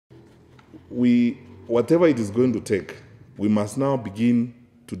whatever it is going to take, we must now begin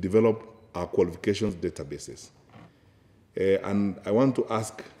to develop our qualifications databases. And I want to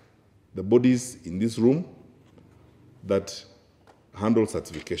ask the bodies in this room that handle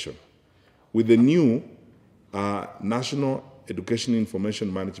certification. With the new National Education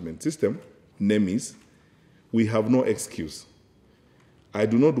Information Management System, NEMIS, we have no excuse. I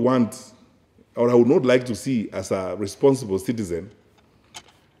do not want, or I would not like to see, as a responsible citizen,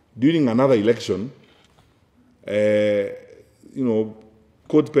 during another election,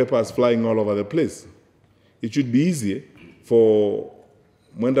 court papers flying all over the place. It should be easy for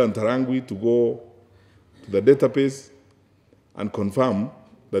Mwenda and Tarangwi to go to the database and confirm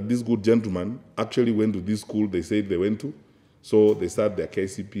that this good gentleman actually went to this school they said they went to, so they start their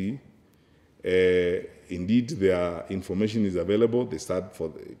KCPE. Indeed, their information is available. They start for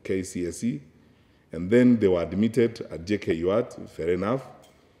the KCSE, and then they were admitted at JKUAT, fair enough.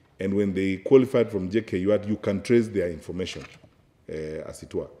 And when they qualified from JKUAT, you can trace their information, as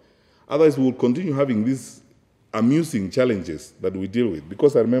it were. Otherwise, we will continue having these amusing challenges that we deal with.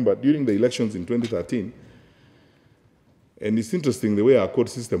 Because I remember during the elections in 2013, and it's interesting the way our court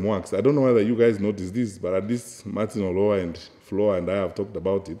system works. I don't know whether you guys noticed this, but at least Martin Oloa and Flo and I have talked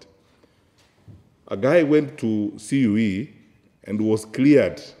about it. A guy went to CUE and was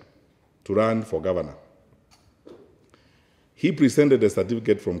cleared to run for governor. He presented a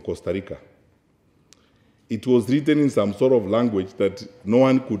certificate from Costa Rica. It was written in some sort of language that no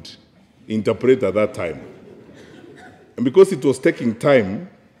one could interpret at that time. And because it was taking time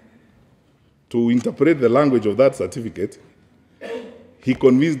to interpret the language of that certificate, he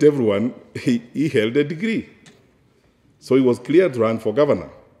convinced everyone he held a degree. So he was cleared to run for governor.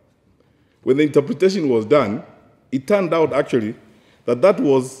 When the interpretation was done, it turned out actually that that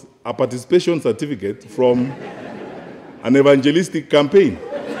was a participation certificate from an evangelistic campaign.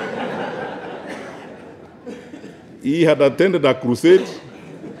 He had attended a crusade.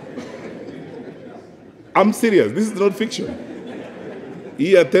 I'm serious, this is not fiction.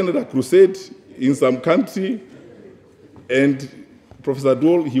 He attended a crusade in some country, and Professor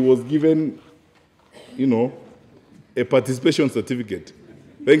Dole, he was given, a participation certificate.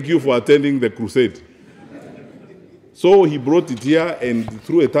 Thank you for attending the crusade. So he brought it here and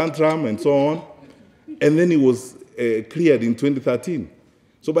threw a tantrum and so on, and then he was cleared in 2013.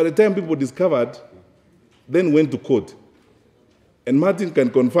 So by the time people discovered, then went to court. And Martin can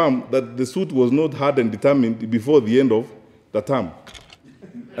confirm that the suit was not hard and determined before the end of the term.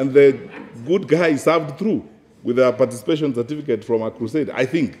 And the good guy served through with a participation certificate from a crusade, I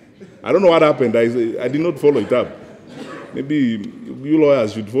think. I don't know what happened. I did not follow it up. Maybe you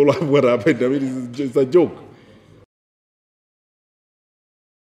lawyers should follow up what happened. I mean, it's a joke.